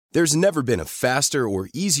There's never been a faster or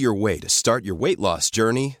easier way to start your weight loss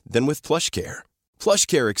journey than with PlushCare.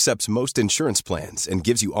 PlushCare accepts most insurance plans and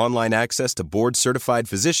gives you online access to board-certified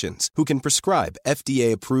physicians who can prescribe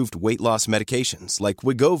FDA-approved weight loss medications like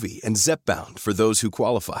Wegovy and Zepbound for those who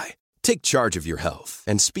qualify. Take charge of your health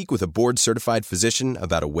and speak with a board-certified physician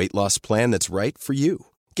about a weight loss plan that's right for you.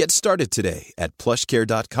 Get started today at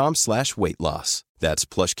plushcare.com/weight-loss. That's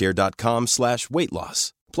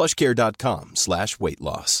plushcare.com/weight-loss.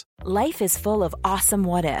 plushcare.com/weight-loss. Life is full of awesome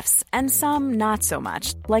what-ifs, and some not so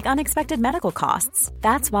much, like unexpected medical costs.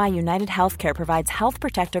 That's why United Healthcare provides Health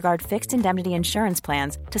Protector Guard fixed indemnity insurance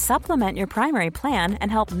plans to supplement your primary plan and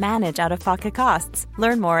help manage out-of-pocket costs.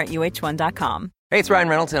 Learn more at uh1.com. Hey, it's Ryan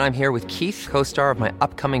Reynolds, and I'm here with Keith, co-star of my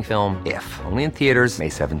upcoming film, If, only in theaters May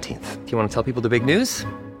 17th. Do you want to tell people the big news?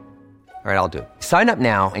 All right, I'll do it. Sign up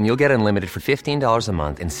now and you'll get unlimited for $15 a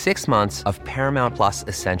month and 6 months of Paramount Plus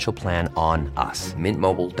Essential Plan on us.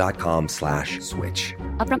 MintMobile.com/switch.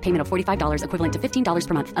 Upfront payment of $45 equivalent to $15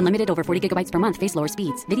 per month. Unlimited over 40 gigabytes per month. Face lower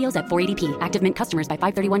speeds. Videos at 480p. Active Mint customers by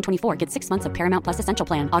 531.24 get 6 months of Paramount Plus Essential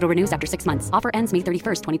Plan. Auto renews after 6 months. Offer ends May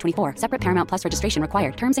 31st, 2024. Separate Paramount Plus registration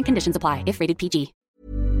required. Terms and conditions apply if rated PG.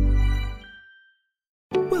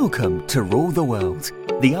 Welcome to Rule the World,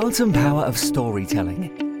 the art and power of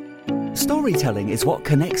storytelling. Storytelling is what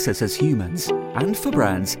connects us as humans, and for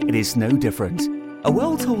brands, it is no different. A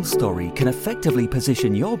well-told story can effectively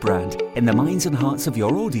position your brand in the minds and hearts of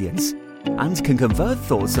your audience, and can convert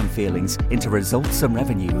thoughts and feelings into results and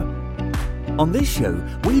revenue. On this show,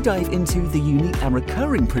 we dive into the unique and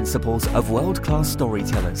recurring principles of world-class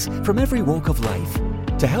storytellers from every walk of life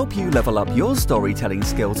to help you level up your storytelling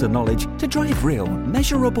skills and knowledge to drive real,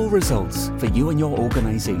 measurable results for you and your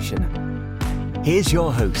organization. Here's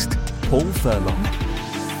your host, Paul Furlong.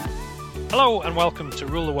 Hello and welcome to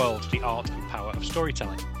Rule the World, the art and power of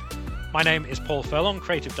storytelling. My name is Paul Furlong,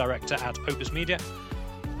 Creative Director at Opus Media,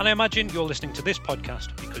 and I imagine you're listening to this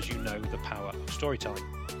podcast because you know the power of storytelling.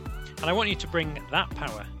 And I want you to bring that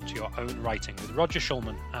power to your own writing with Roger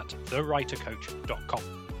Shulman at thewritercoach.com.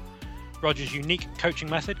 Roger's unique coaching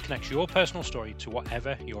method connects your personal story to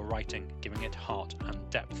whatever you're writing, giving it heart and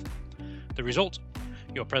depth. The result?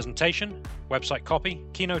 Your presentation, website copy,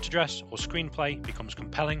 keynote address, or screenplay becomes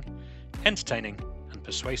compelling, entertaining, and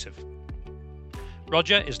persuasive.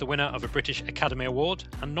 Roger is the winner of a British Academy Award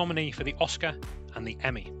and nominee for the Oscar and the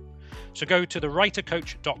Emmy. So go to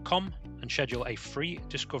thewritercoach.com and schedule a free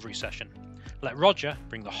discovery session. Let Roger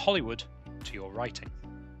bring the Hollywood to your writing.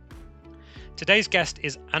 Today's guest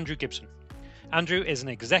is Andrew Gibson. Andrew is an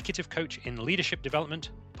executive coach in leadership development,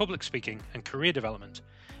 public speaking, and career development,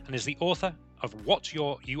 and is the author of What's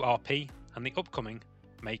Your URP and the upcoming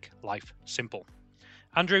Make Life Simple.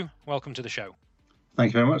 Andrew, welcome to the show.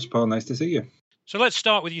 Thank you very much, Paul. Nice to see you. So let's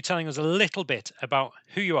start with you telling us a little bit about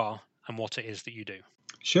who you are and what it is that you do.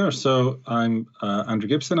 Sure. So I'm Andrew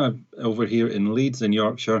Gibson. I'm over here in Leeds in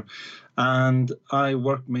Yorkshire, and I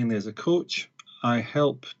work mainly as a coach. I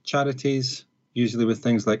help charities, usually with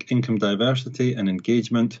things like income diversity and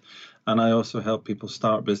engagement. And I also help people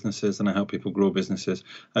start businesses and I help people grow businesses.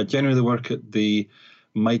 I generally work at the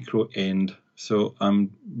micro end. So I'm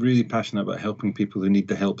really passionate about helping people who need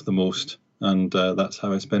the help the most. And that's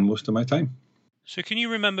how I spend most of my time. So can you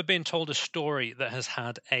remember being told a story that has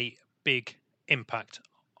had a big impact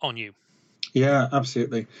on you? Yeah,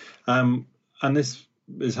 absolutely. And this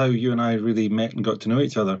is how you and I really met and got to know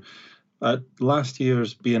each other. At last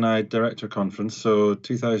year's BNI Director Conference, so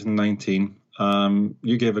 2019,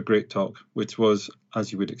 you gave a great talk, which was,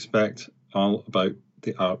 as you would expect, all about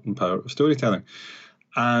the art and power of storytelling.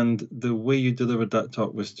 And the way you delivered that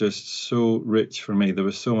talk was just so rich for me. There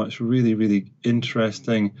was so much really, really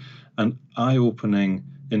interesting and eye-opening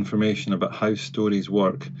information about how stories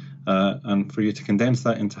work. And for you to condense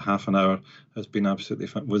that into half an hour was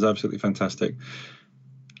absolutely fantastic.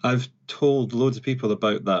 I've told loads of people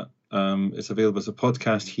about that. It's available as a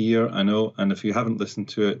podcast here, I know, and if you haven't listened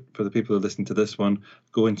to it, for the people who listen to this one,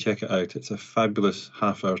 go and check it out. It's a fabulous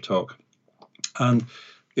half-hour talk. And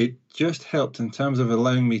it just helped in terms of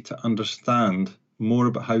allowing me to understand more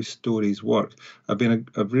about how stories work. I've been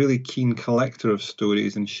a really keen collector of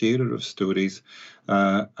stories and sharer of stories,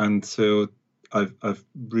 and so I've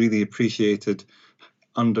really appreciated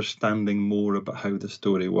understanding more about how the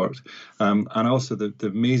story worked. And also the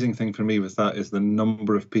amazing thing for me with that is the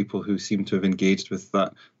number of people who seem to have engaged with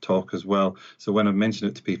that talk as well. So when I've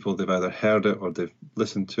mentioned it to people, they've either heard it or they've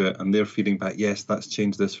listened to it and they're feeding back, yes, that's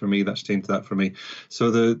changed this for me, that's changed that for me.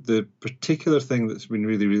 So the particular thing that's been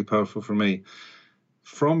really, really powerful for me,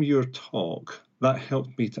 from your talk, that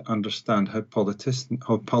helped me to understand how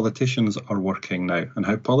politicians are working now and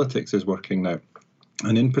how politics is working now.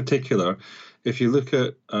 And in particular, if you look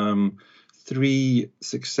at three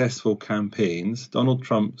successful campaigns, Donald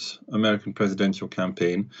Trump's American presidential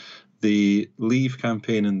campaign, the Leave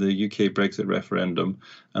campaign in the UK Brexit referendum,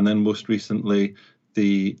 and then most recently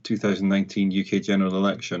the 2019 UK general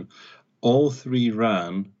election, all three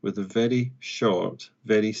ran with a very short,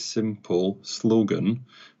 very simple slogan,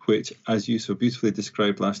 which, as you so beautifully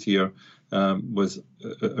described last year, was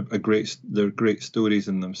they're great stories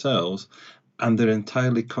in themselves, and they're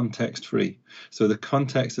entirely context-free. So the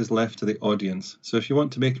context is left to the audience. So if you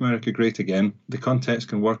want to make America great again, the context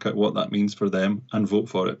can work out what that means for them and vote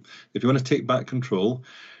for it. If you want to take back control,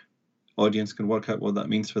 audience can work out what that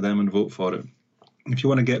means for them and vote for it. If you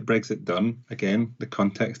want to get Brexit done, again, the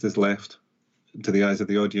context is left to the eyes of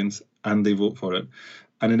the audience and they vote for it.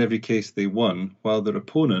 And in every case, they won, while their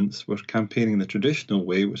opponents were campaigning the traditional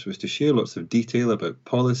way, which was to share lots of detail about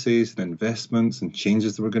policies and investments and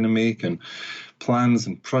changes they were going to make and plans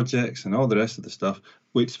and projects and all the rest of the stuff,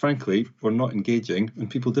 which, frankly, were not engaging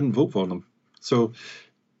and people didn't vote for them. So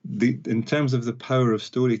in terms of the power of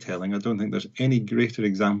storytelling, I don't think there's any greater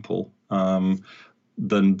example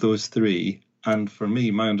than those three. And for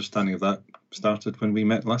me, my understanding of that started when we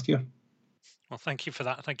met last year. Well, thank you for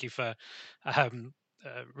that. Thank you for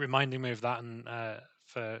reminding me of that, and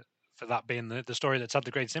for that being the story that's had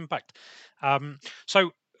the greatest impact.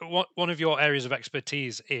 So one of your areas of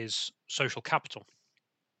expertise is social capital.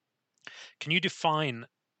 Can you define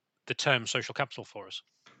the term social capital for us?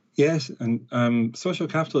 Yes, and social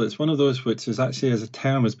capital is one of those which is actually, as a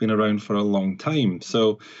term, has been around for a long time.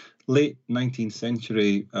 So late 19th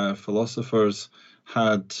century philosophers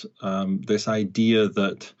had this idea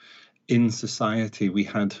that in society we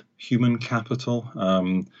had human capital,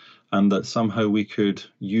 and that somehow we could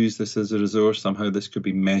use this as a resource, somehow this could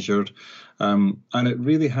be measured. And it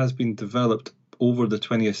really has been developed over the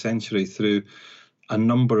 20th century through a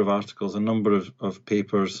number of articles, a number of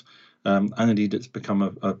papers, and indeed it's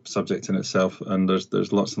become a subject in itself, and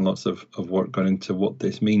there's lots and lots of work gone into what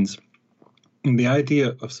this means. And the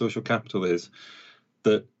idea of social capital is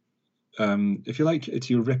that, if you like, it's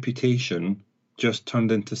your reputation just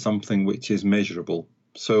turned into something which is measurable.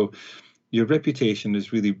 So your reputation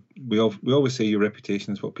is really, we always say your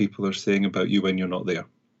reputation is what people are saying about you when you're not there.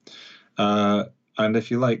 And if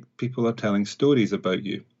you like, people are telling stories about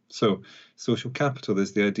you. So social capital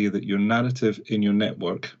is the idea that your narrative in your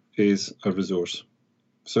network is a resource.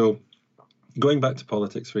 So going back to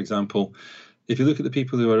politics, for example, if you look at the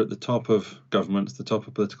people who are at the top of governments, the top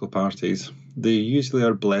of political parties, they usually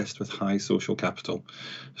are blessed with high social capital.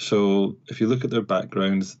 So if you look at their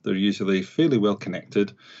backgrounds, they're usually fairly well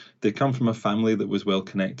connected. They come from a family that was well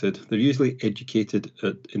connected. They're usually educated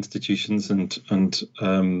at institutions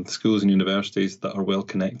and schools and universities that are well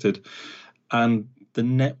connected. And the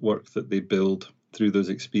network that they build through those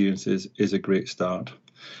experiences is a great start.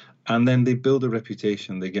 And then they build a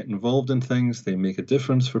reputation. They get involved in things. They make a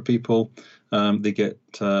difference for people. They get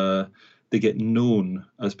known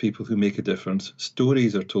as people who make a difference.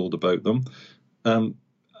 Stories are told about them, and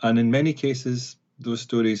in many cases, those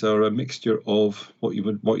stories are a mixture of what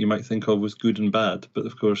you might think of as good and bad. But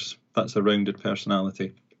of course, that's a rounded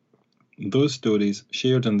personality. Those stories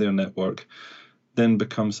shared in their network then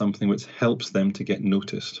become something which helps them to get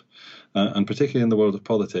noticed. And particularly in the world of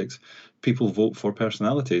politics, people vote for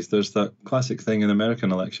personalities. There's that classic thing in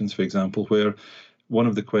American elections, for example, where one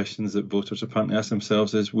of the questions that voters apparently ask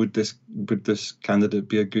themselves is, would this candidate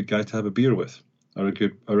be a good guy to have a beer with, or a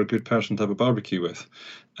good person to have a barbecue with?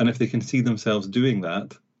 And if they can see themselves doing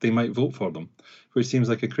that, they might vote for them, which seems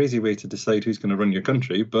like a crazy way to decide who's going to run your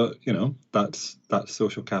country. But, that's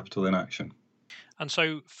social capital in action. And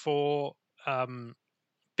so for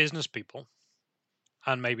business people,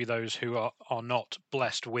 and maybe those who are not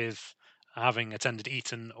blessed with having attended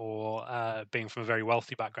Eton or being from a very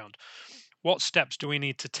wealthy background, what steps do we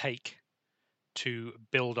need to take to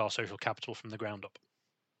build our social capital from the ground up?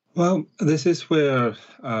 Well, this is where,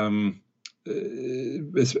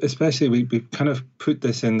 especially we kind of put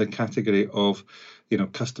this in the category of,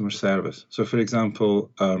 customer service. So, for example,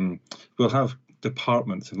 we'll have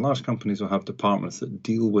departments, and large companies will have departments that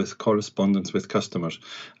deal with correspondence with customers,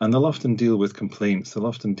 and they'll often deal with complaints. They'll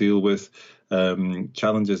often deal with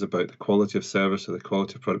challenges about the quality of service or the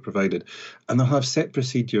quality of product provided, and they'll have set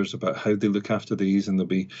procedures about how they look after these, and there'll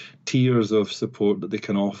be tiers of support that they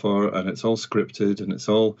can offer, and it's all scripted, and it's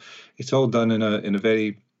all done in a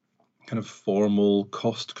very kind of formal,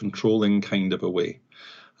 cost controlling kind of a way.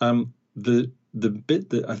 The bit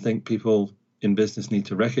that I think people in business need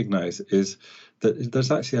to recognize is that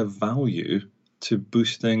there's actually a value to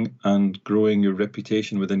boosting and growing your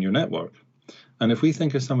reputation within your network. And if we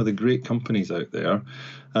think of some of the great companies out there,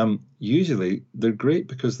 usually they're great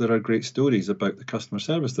because there are great stories about the customer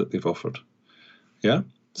service that they've offered. Yeah.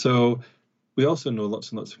 So we also know lots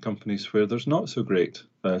and lots of companies where there's not so great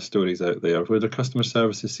stories out there, where their customer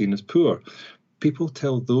service is seen as poor. People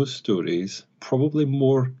tell those stories probably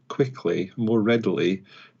more quickly, more readily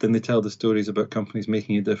than they tell the stories about companies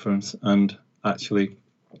making a difference and actually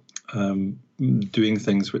doing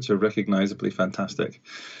things which are recognizably fantastic.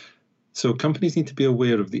 So companies need to be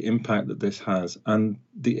aware of the impact that this has, and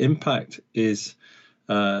the impact is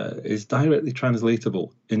directly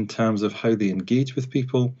translatable in terms of how they engage with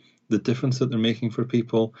people, the difference that they're making for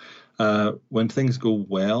people. When things go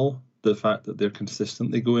well, the fact that they're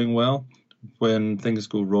consistently going well. When things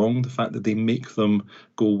go wrong, the fact that they make them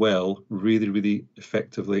go well really, really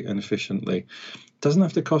effectively and efficiently. It doesn't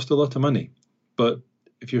have to cost a lot of money, but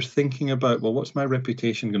if you're thinking about, well, what's my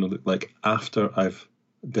reputation going to look like after I've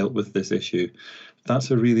dealt with this issue, that's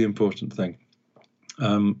a really important thing.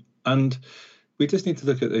 And we just need to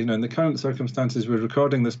look at, in the current circumstances, we're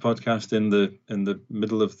recording this podcast in the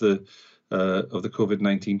middle of the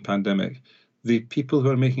COVID-19 pandemic. The people who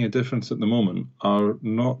are making a difference at the moment are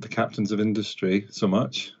not the captains of industry so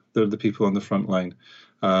much. They're the people on the front line.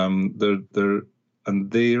 And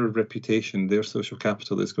their reputation, their social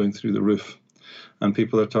capital is going through the roof. And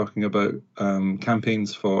people are talking about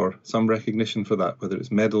campaigns for some recognition for that, whether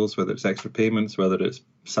it's medals, whether it's extra payments, whether it's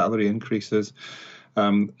salary increases.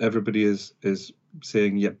 Everybody is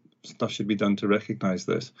saying, yep, stuff should be done to recognise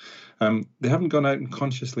this. They haven't gone out and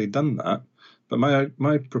consciously done that. But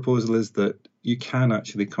my proposal is that you can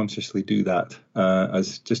actually consciously do that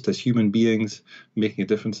as human beings making a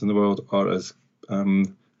difference in the world, or as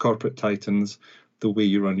corporate titans, the way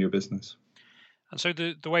you run your business. And so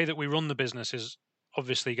the way that we run the business is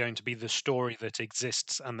obviously going to be the story that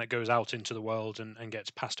exists and that goes out into the world and gets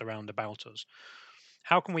passed around about us.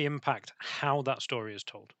 How can we impact how that story is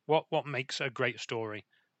told? What makes a great story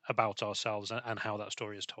about ourselves and how that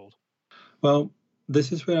story is told? Well,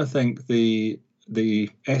 this is where I think the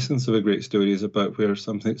essence of a great story is about where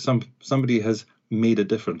somebody has made a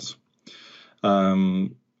difference.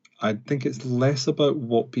 I think it's less about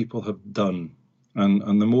what people have done,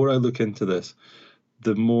 and the more I look into this,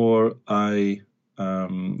 the more I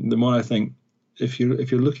think if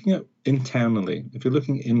you're looking at internally, if you're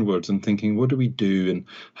looking inwards and thinking, what do we do and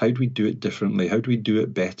how do we do it differently? How do we do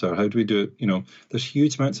it better? How do we do it? There's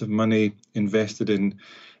huge amounts of money invested in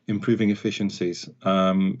improving efficiencies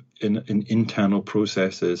in internal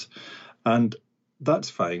processes, and that's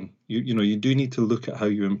fine. You do need to look at how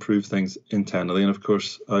you improve things internally, and of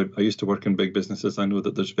course I used to work in big businesses. I know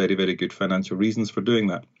that there's very, very good financial reasons for doing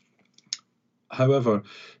that. However,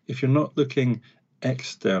 if you're not looking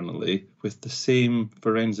externally with the same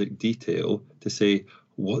forensic detail to say,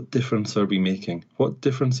 what difference are we making? What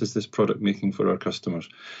difference is this product making for our customers?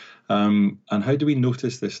 And how do we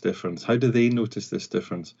notice this difference? How do they notice this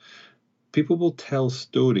difference? People will tell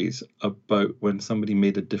stories about when somebody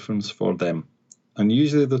made a difference for them. And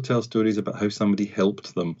usually they'll tell stories about how somebody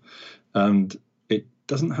helped them. And it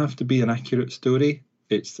doesn't have to be an accurate story.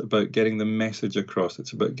 It's about getting the message across.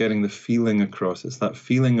 It's about getting the feeling across. It's that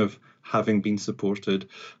feeling of having been supported,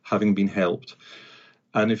 having been helped.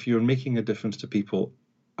 And if you're making a difference to people,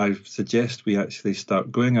 I suggest we actually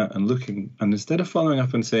start going out and looking, and instead of following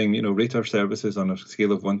up and saying, rate our services on a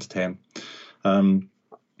scale of 1 to 10.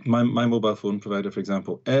 My mobile phone provider, for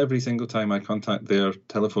example, every single time I contact their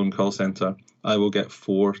telephone call center, I will get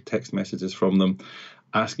 4 text messages from them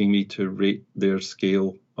asking me to rate their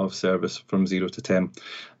scale of service from 0 to 10.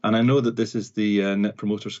 And I know that this is the Net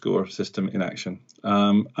Promoter Score system in action.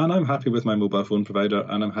 And I'm happy with my mobile phone provider,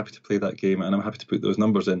 and I'm happy to play that game, and I'm happy to put those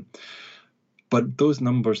numbers in. But those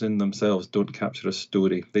numbers in themselves don't capture a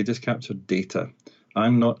story. They just capture data.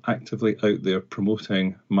 I'm not actively out there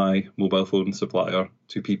promoting my mobile phone supplier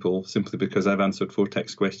to people simply because I've answered 4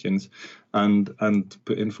 text questions and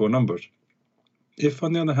put in 4 numbers. If,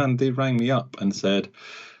 on the other hand, they rang me up and said,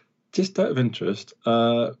 just out of interest,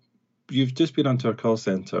 you've just been onto our call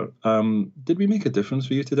center. Did we make a difference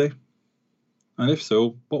for you today? And if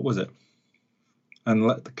so, what was it? And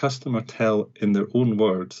let the customer tell in their own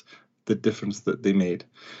words the difference that they made.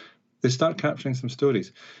 They start capturing some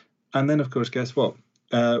stories. And then, of course, guess what?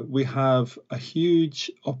 We have a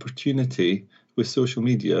huge opportunity with social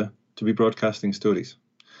media to be broadcasting stories.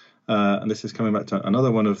 And this is coming back to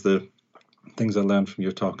another one of the things I learned from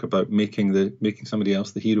your talk about making somebody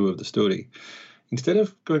else the hero of the story. Instead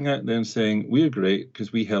of going out there and saying, we're great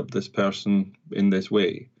because we helped this person in this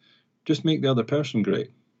way, just make the other person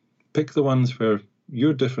great. Pick the ones where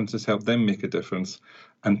your difference has helped them make a difference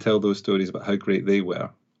and tell those stories about how great they were.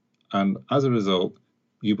 And as a result,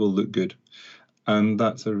 you will look good. And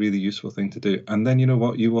that's a really useful thing to do. And then you know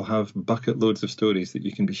what? You will have bucket loads of stories that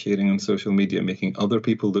you can be sharing on social media, making other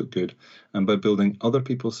people look good. And by building other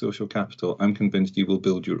people's social capital, I'm convinced you will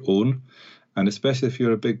build your own. And especially if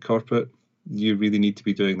you're a big corporate, you really need to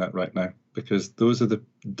be doing that right now, because those are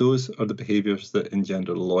the behaviors that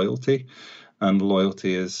engender loyalty. And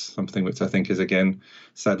loyalty is something which I think is, again,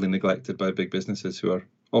 sadly neglected by big businesses who are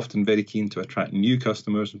often very keen to attract new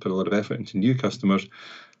customers and put a lot of effort into new customers.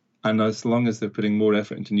 And as long as they're putting more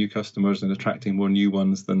effort into new customers and attracting more new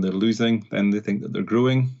ones than they're losing, then they think that they're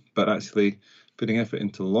growing. But actually putting effort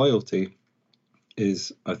into loyalty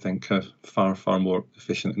is, I think, a far, far more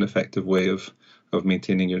efficient and effective way of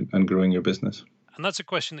maintaining and growing your business. And that's a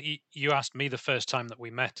question that you asked me the first time that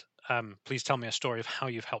we met. Please tell me a story of how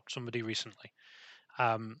you've helped somebody recently.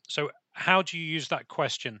 So how do you use that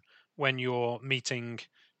question when you're meeting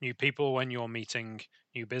new people, when you're meeting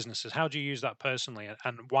new businesses? How do you use that personally?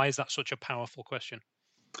 And why is that such a powerful question?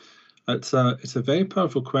 It's a very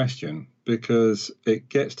powerful question because it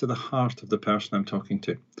gets to the heart of the person I'm talking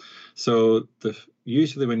to. So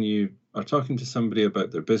usually when you are talking to somebody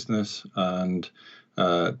about their business and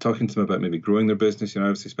talking to them about maybe growing their business, I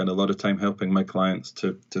obviously spend a lot of time helping my clients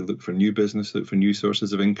to look for new business, look for new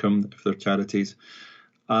sources of income if they're charities.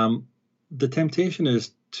 The temptation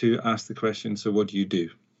is to ask the question, so what do you do?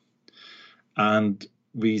 And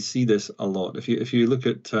we see this a lot. If you look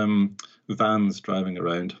at vans driving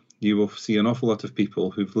around, you will see an awful lot of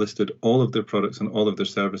people who've listed all of their products and all of their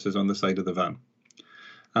services on the side of the van.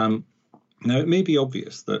 Now, it may be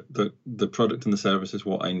obvious that the product and the service is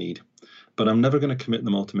what I need, but I'm never going to commit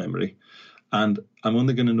them all to memory. And I'm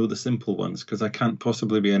only going to know the simple ones because I can't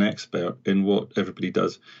possibly be an expert in what everybody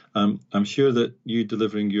does. I'm sure that you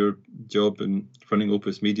delivering your job and running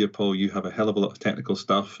Opus Media, Paul, you have a hell of a lot of technical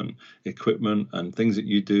stuff and equipment and things that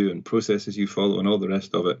you do and processes you follow and all the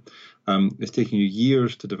rest of it. It's taking you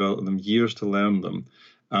years to develop them, years to learn them.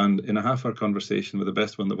 And in a half-hour conversation with the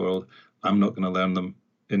best one in the world, I'm not going to learn them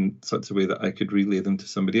in such a way that I could relay them to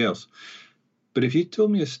somebody else. But if you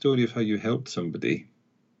told me a story of how you helped somebody,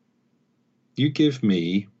 you give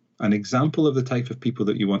me an example of the type of people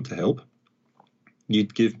that you want to help.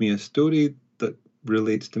 You'd give me a story that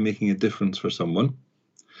relates to making a difference for someone.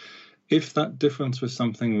 If that difference was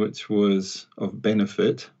something which was of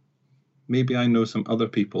benefit, maybe I know some other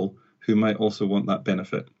people who might also want that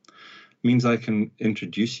benefit. Means I can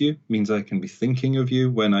introduce you, means I can be thinking of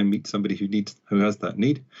you when I meet somebody who has that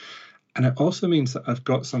need. And it also means that I've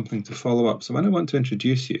got something to follow up. So when I want to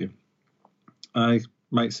introduce you, I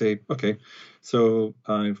might say, okay, so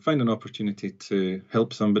I find an opportunity to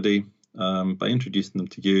help somebody by introducing them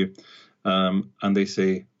to you. And they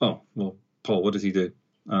say, oh, well, Paul, what does he do?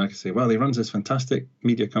 And I can say, well, he runs this fantastic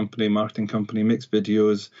media company, marketing company, makes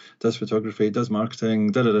videos, does photography, does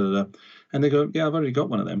marketing, da-da-da-da. And they go, yeah, I've already got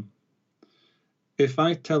one of them. If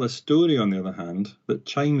I tell a story, on the other hand, that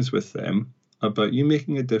chimes with them about you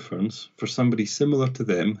making a difference for somebody similar to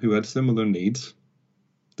them who had similar needs,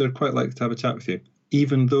 they're quite likely to have a chat with you,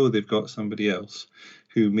 even though they've got somebody else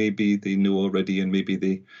who maybe they know already and maybe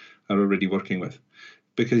they are already working with,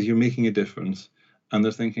 because you're making a difference. And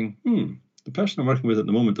they're thinking, the person I'm working with at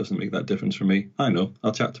the moment doesn't make that difference for me. I know,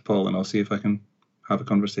 I'll chat to Paul and I'll see if I can have a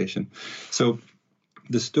conversation. So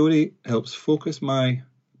the story helps focus my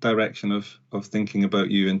direction of thinking about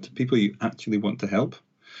you into people you actually want to help,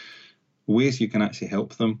 ways you can actually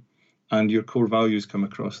help them, and your core values come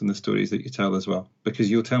across in the stories that you tell as well, because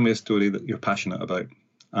you'll tell me a story that you're passionate about,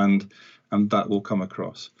 and that will come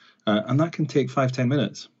across. And that can take 5-10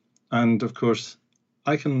 minutes. And of course,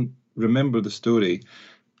 I can remember the story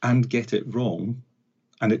and get it wrong,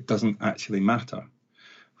 and it doesn't actually matter.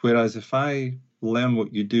 Whereas if I learn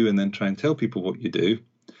what you do and then try and tell people what you do,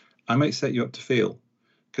 I might set you up to fail.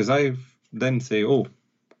 Because I then say, oh,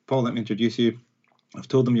 Paul, let me introduce you. I've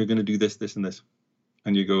told them you're going to do this, this, and this.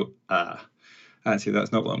 And you go, actually,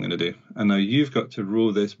 that's not what I'm going to do. And now you've got to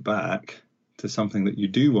roll this back to something that you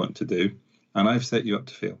do want to do, and I've set you up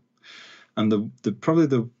to fail. And the probably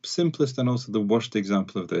the simplest and also the worst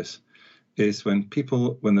example of this is when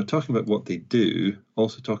people, when they're talking about what they do,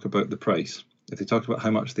 also talk about the price. If they talk about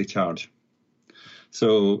how much they charge.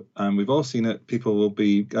 So we've all seen it. People will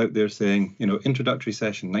be out there saying, introductory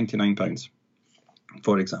session, £99,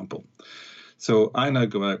 for example. So I now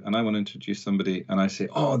go out and I want to introduce somebody and I say,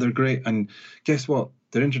 oh, they're great. And guess what?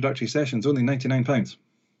 Their introductory session's only £99.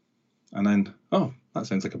 And then, oh, that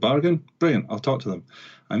sounds like a bargain. Brilliant. I'll talk to them.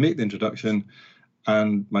 I make the introduction.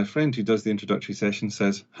 And my friend who does the introductory session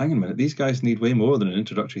says, hang on a minute, these guys need way more than an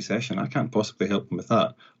introductory session. I can't possibly help them with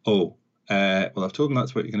that. Oh, Well, I've told them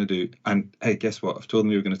that's what you're going to do. And hey, guess what? I've told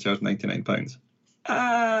them you're going to charge £99.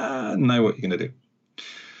 Now what are you going to do?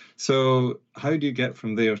 So how do you get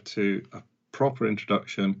from there to a proper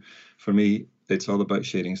introduction? For me, it's all about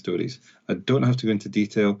sharing stories. I don't have to go into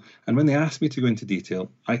detail. And when they ask me to go into detail,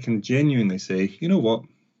 I can genuinely say, you know what?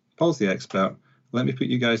 Paul's the expert. Let me put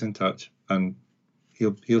you guys in touch, and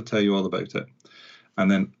he'll tell you all about it. And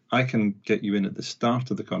then I can get you in at the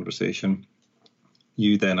start of the conversation.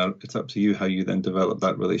 It's up to you how you then develop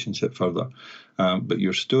that relationship further. But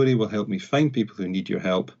your story will help me find people who need your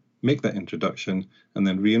help, make that introduction, and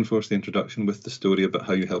then reinforce the introduction with the story about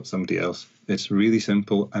how you help somebody else. It's really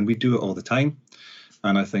simple, and we do it all the time.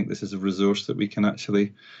 And I think this is a resource that we can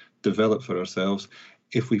actually develop for ourselves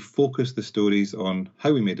if we focus the stories on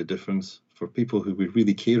how we made a difference for people who we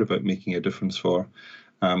really care about making a difference for,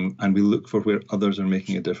 and we look for where others are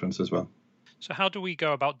making a difference as well. So how do we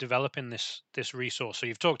go about developing this resource? So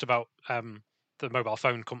you've talked about the mobile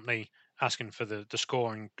phone company asking for the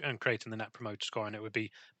score and creating the Net Promoter Score, and it would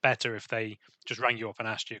be better if they just rang you up and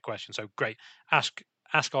asked you a question. So great, ask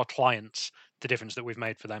our clients the difference that we've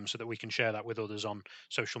made for them so that we can share that with others on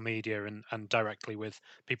social media and directly with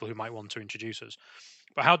people who might want to introduce us.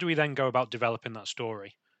 But how do we then go about developing that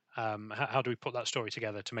story? How do we put that story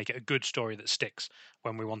together to make it a good story that sticks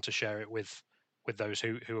when we want to share it with those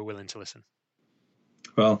who are willing to listen?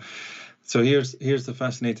 Well, so here's the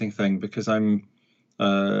fascinating thing, because I'm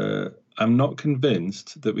not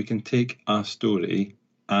convinced that we can take our story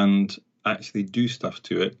and actually do stuff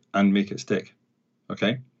to it and make it stick.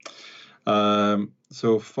 Okay.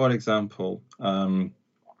 So for example,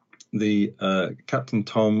 the Captain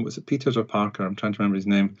Tom, was it Peters or Parker? I'm trying to remember his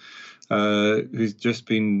name, who's just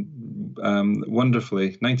been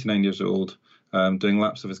wonderfully 99 years old, doing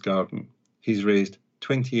laps of his garden. He's raised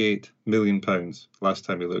 £28 million last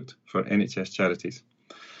time we looked for NHS charities.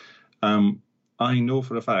 I know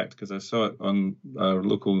for a fact, because I saw it on our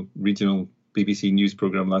local regional BBC news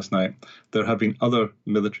programme last night, there have been other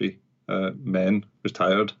military men,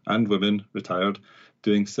 retired, and women, retired,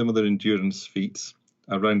 doing similar endurance feats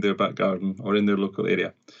around their back garden or in their local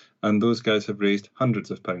area. And those guys have raised hundreds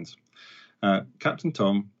of pounds. Captain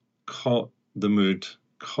Tom caught the mood,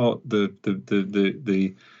 caught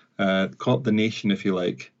caught the nation, if you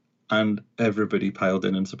like, and everybody piled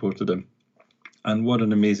in and supported him. And what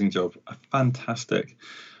an amazing job. Fantastic.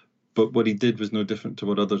 But what he did was no different to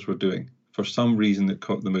what others were doing. For some reason, it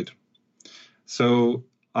caught the mood. So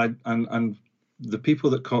and the people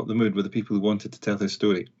that caught the mood were the people who wanted to tell his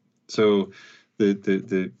story. So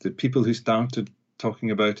the people who started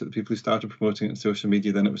talking about it, the people who started promoting it on social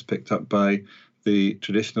media, then it was picked up by the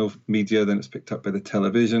traditional media, then it's picked up by the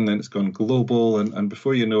television, then it's gone global, and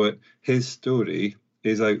before you know it, his story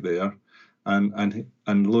is out there, and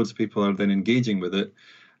loads of people are then engaging with it,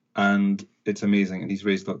 and it's amazing, and he's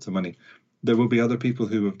raised lots of money. There will be other people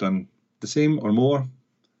who have done the same or more.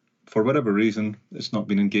 For whatever reason, it's not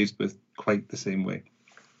been engaged with quite the same way.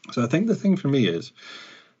 So I think the thing for me is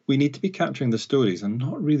we need to be capturing the stories and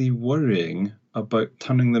not really worrying about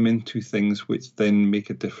turning them into things which then make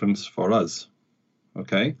a difference for us.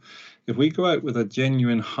 Okay, if we go out with a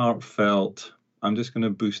genuine, heartfelt, I'm just going to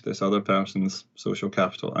boost this other person's social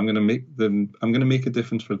capital. I'm going to make a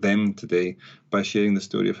difference for them today by sharing the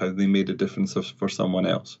story of how they made a difference for someone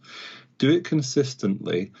else. Do it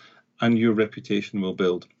consistently, and your reputation will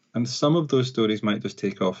build. And some of those stories might just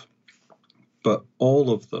take off, but all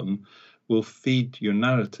of them will feed your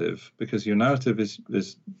narrative, because your narrative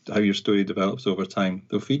is how your story develops over time.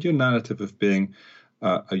 They'll feed your narrative of being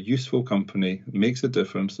a useful company, makes a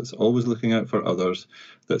difference, that's always looking out for others,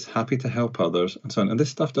 that's happy to help others, and so on. And this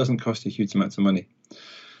stuff doesn't cost you huge amounts of money.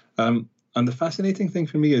 And the fascinating thing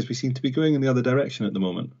for me is we seem to be going in the other direction at the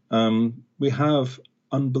moment. We have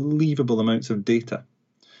unbelievable amounts of data.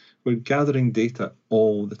 We're gathering data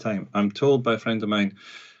all the time. I'm told by a friend of mine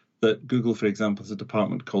that Google, for example, has a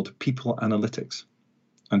department called People Analytics.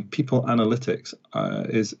 And People Analytics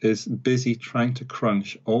is busy trying to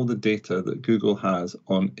crunch all the data that Google has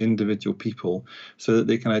on individual people so that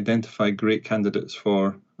they can identify great candidates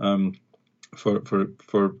for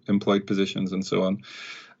employed positions and so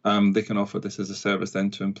on. They can offer this as a service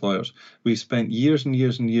then to employers. We've spent years and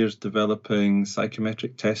years and years developing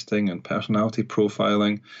psychometric testing and personality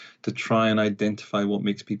profiling to try and identify what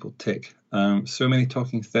makes people tick. So many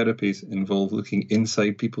talking therapies involve looking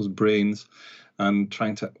inside people's brains and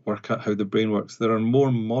trying to work out how the brain works. There are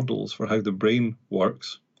more models for how the brain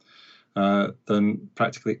works than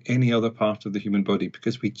practically any other part of the human body,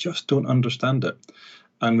 because we just don't understand it.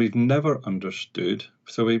 And we've never understood.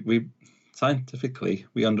 So we scientifically,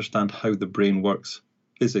 we understand how the brain works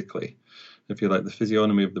physically, if you like, the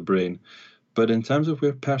physiognomy of the brain. But in terms of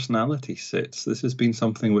where personality sits, this has been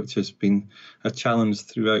something which has been a challenge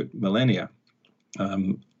throughout millennia.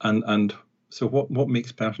 And so what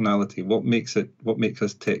makes personality? What makes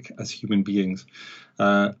us tick as human beings?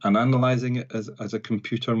 And analysing it as a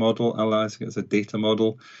computer model, analysing it as a data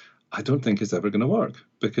model, I don't think is ever going to work,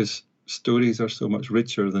 because stories are so much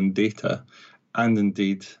richer than data. And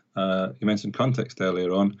indeed, you mentioned context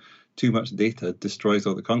earlier on. Too much data destroys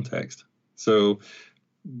all the context. So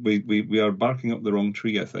we are barking up the wrong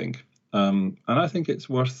tree, I think. And I think it's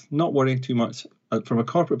worth not worrying too much from a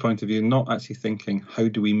corporate point of view, not actually thinking, how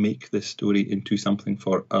do we make this story into something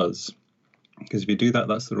for us? Because if you do that,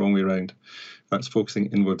 that's the wrong way around. That's focusing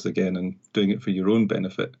inwards again and doing it for your own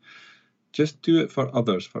benefit. Just do it for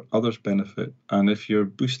others' benefit. And if you're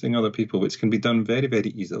boosting other people, which can be done very, very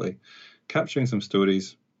easily, capturing some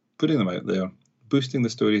stories, putting them out there, boosting the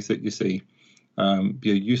stories that you see,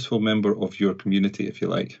 be a useful member of your community, if you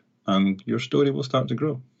like, and your story will start to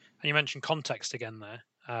grow. And you mentioned context again there.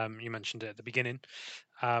 You mentioned it at the beginning.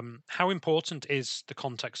 How important is the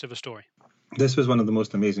context of a story? This was one of the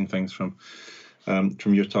most amazing things from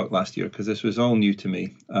your talk last year, because this was all new to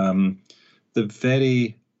me. The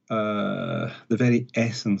very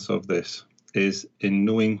essence of this is in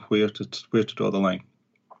knowing where to draw the line.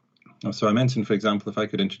 So I mentioned, for example, if I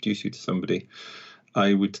could introduce you to somebody,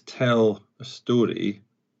 I would tell a story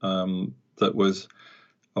that was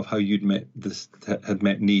of how you'd had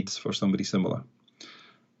met needs for somebody similar.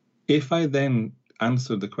 If I then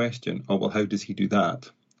answered the question, oh, well, how does he do that?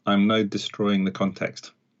 I'm now destroying the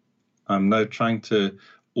context. I'm now trying to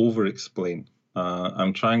over-explain.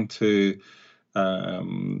 I'm trying to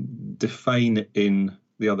define in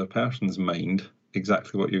the other person's mind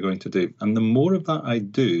exactly what you're going to do. And the more of that I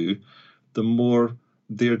do, the more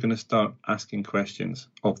they're going to start asking questions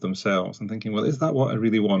of themselves and thinking, well, is that what I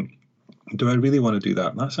really want? Do I really want to do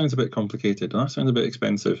that? That sounds a bit complicated, and that sounds a bit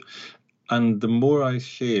expensive. And the more I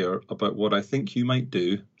share about what I think you might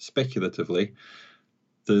do speculatively,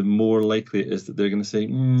 the more likely it is that they're going to say,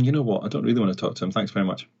 you know what, I don't really want to talk to him. Thanks very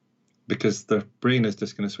much. Because their brain is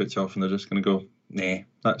just going to switch off and they're just going to go, nah,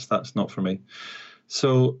 that's not for me.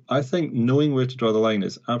 So I think knowing where to draw the line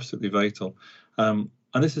is absolutely vital. And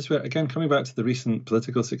this is where, again, coming back to the recent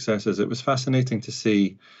political successes, it was fascinating to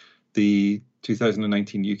see the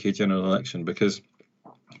 2019 UK general election, because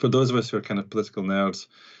for those of us who are kind of political nerds,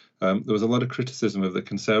 there was a lot of criticism of the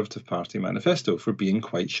Conservative Party manifesto for being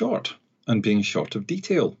quite short and being short of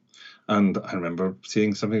detail. And I remember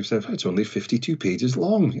seeing something that said, it's only 52 pages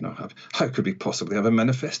long. You know, how could we possibly have a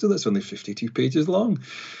manifesto that's only 52 pages long?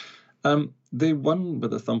 They won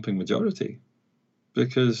with a thumping majority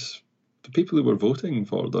because the people who were voting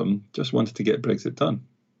for them just wanted to get Brexit done.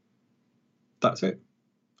 That's it.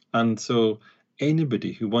 And so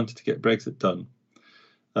anybody who wanted to get Brexit done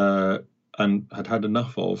and had had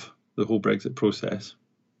enough of the whole Brexit process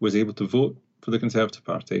was able to vote for the Conservative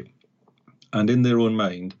Party and in their own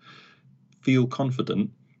mind feel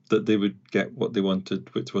confident that they would get what they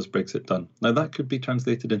wanted, which was Brexit done. Now, that could be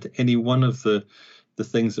translated into any one of the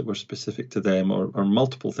things that were specific to them or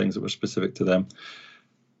multiple things that were specific to them,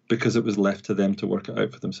 because it was left to them to work it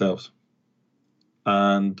out for themselves.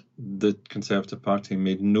 And the Conservative Party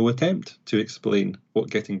made no attempt to explain what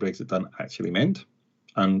getting Brexit done actually meant.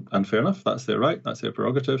 And fair enough, that's their right, that's their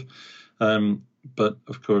prerogative. But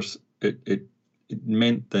of course, it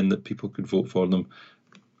meant then that people could vote for them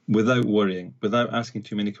without worrying, without asking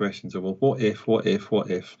too many questions of, well, what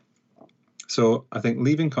if? So I think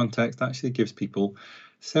leaving context actually gives people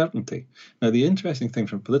certainty. Now, the interesting thing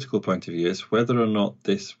from a political point of view is whether or not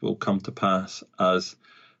this will come to pass as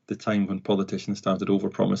the time when politicians started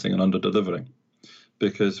over-promising and under-delivering.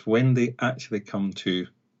 Because when they actually come to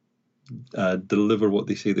deliver what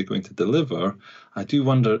they say they're going to deliver, I do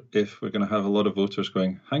wonder if we're going to have a lot of voters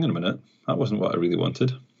going, hang on a minute, that wasn't what I really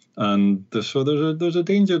wanted. And so there's a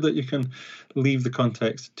danger that you can leave the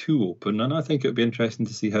context too open. And I think it would be interesting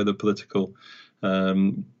to see how the political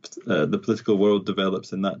world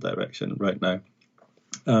develops in that direction right now.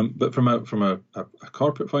 But from a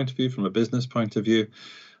corporate point of view, from a business point of view,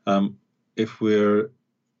 if we're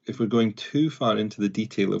going too far into the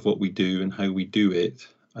detail of what we do and how we do it,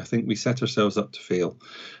 I think we set ourselves up to fail.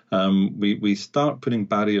 We start putting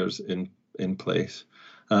barriers in place.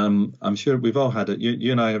 I'm sure we've all had it.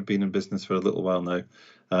 You and I have been in business for a little while now,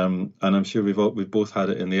 and I'm sure we've both had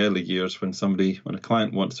it in the early years when a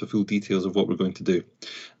client wants the full details of what we're going to do,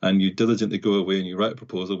 and you diligently go away and you write a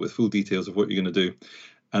proposal with full details of what you're going to do,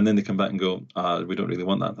 and then they come back and go, we don't really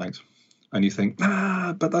want that, thanks. And you think,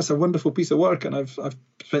 but that's a wonderful piece of work, and I've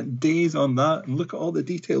spent days on that, and look at all the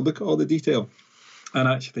detail. And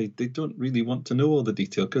actually, they don't really want to know all the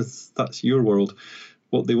detail because that's your world.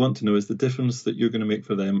 What they want to know is the difference that you're going to make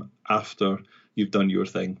for them after you've done your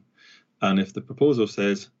thing. And if the proposal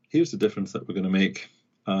says, here's the difference that we're going to make,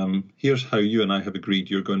 here's how you and I have agreed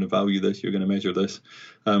you're going to value this, you're going to measure this,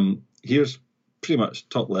 here's pretty much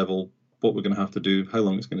top level what we're going to have to do, how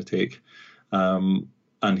long it's going to take,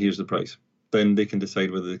 and here's the price. Then they can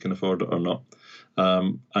decide whether they can afford it or not.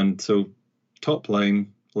 And so top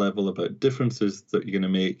line level about differences that you're going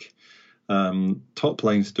to make, top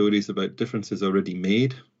line stories about differences already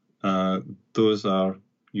made, those are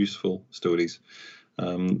useful stories.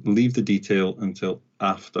 Leave the detail until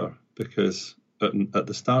after, because at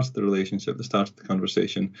the start of the relationship, the start of the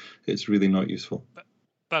conversation, it's really not useful.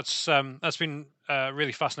 That's been a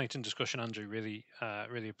really fascinating discussion, Andrew. Really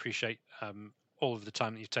appreciate all of the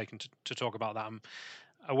time that you've taken to talk about that. I'm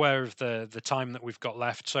aware of the time that we've got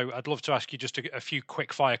left, so I'd love to ask you just a few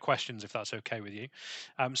quick fire questions, if that's okay with you.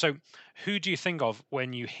 So who do you think of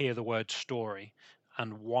when you hear the word story,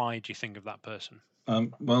 and why do you think of that person?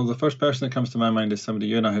 Well, the first person that comes to my mind is somebody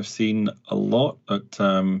you and I have seen a lot at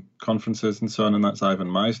conferences and so on, and that's Ivan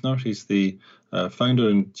Misner. He's the founder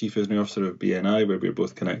and chief engineering officer of BNI, where we're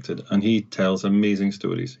both connected, and he tells amazing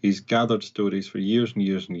stories. He's gathered stories for years and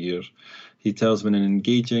years and years. He tells them in an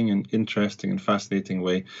engaging and interesting and fascinating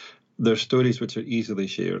way. They're stories which are easily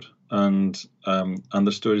shared, and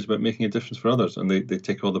they're stories about making a difference for others, and they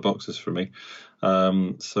tick all the boxes for me.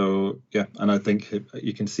 So yeah, and I think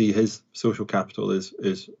you can see his social capital is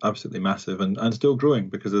absolutely massive and still growing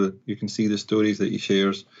because you can see the stories that he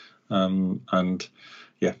shares, and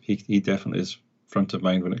yeah, he definitely is front of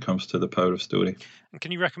mind when it comes to the power of story. And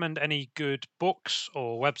can you recommend any good books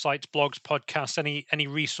or websites, blogs, podcasts, any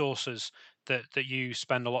resources that you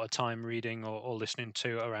spend a lot of time reading or listening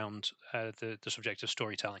to around the subject of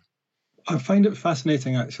storytelling? I find it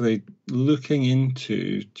fascinating, actually, looking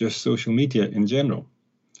into just social media in general.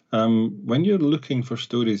 When you're looking for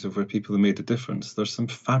stories of where people have made a difference, there's some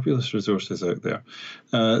fabulous resources out there.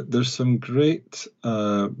 There's some great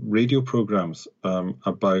radio programs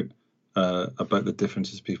about the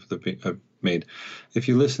differences people have made. If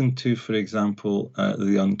you listen to, for example,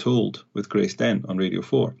 The Untold with Grace Dent on Radio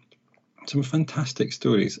 4, some fantastic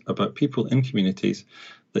stories about people in communities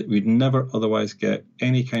that we'd never otherwise get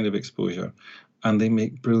any kind of exposure, and they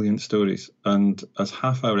make brilliant stories. And as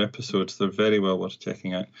half-hour episodes, they're very well worth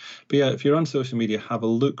checking out. But yeah, if you're on social media, have a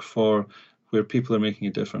look for where people are making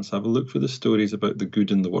a difference. Have a look for the stories about the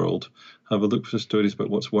good in the world. Have a look for the stories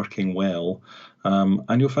about what's working well,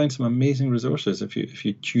 and you'll find some amazing resources if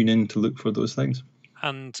you tune in to look for those things.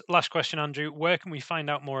 And last question, Andrew, where can we find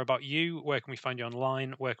out more about you? Where can we find you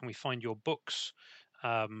online? Where can we find your books?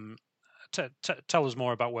 Tell us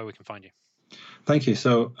more about where we can find you. Thank you.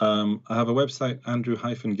 So I have a website,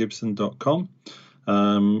 andrew-gibson.com,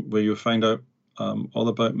 where you'll find out all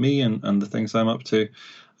about me and the things I'm up to.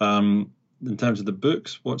 In terms of the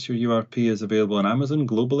books, What's Your URP is available on Amazon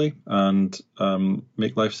globally, and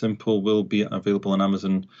Make Life Simple will be available on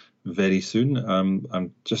Amazon very soon.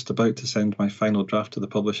 I'm just about to send my final draft to the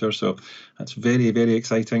publisher, so that's very, very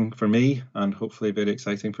exciting for me, and hopefully very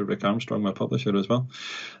exciting for Rick Armstrong, my publisher, as well.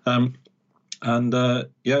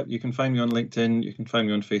 Yeah, you can find me on LinkedIn, you can find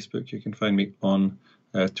me on Facebook, you can find me on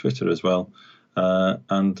Twitter as well.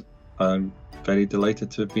 And I'm very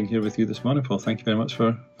delighted to have been here with you this morning, Paul. Thank you very much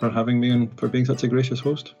for having me and for being such a gracious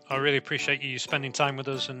host. I really appreciate you spending time with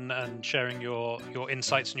us and sharing your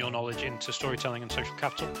insights and your knowledge into storytelling and social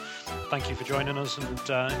capital. Thank you for joining us, and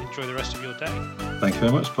enjoy the rest of your day. Thank you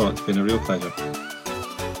very much, Paul. It's been a real pleasure.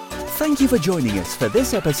 Thank you for joining us for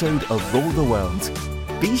this episode of Rule the World.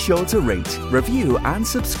 Be sure to rate, review and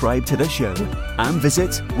subscribe to the show, and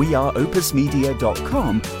visit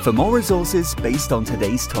weareopusmedia.com for more resources based on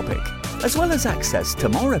today's topic, as well as access to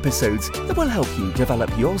more episodes that will help you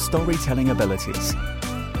develop your storytelling abilities.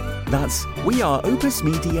 That's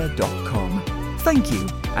weareopusmedia.com. Thank you,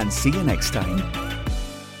 and see you next time.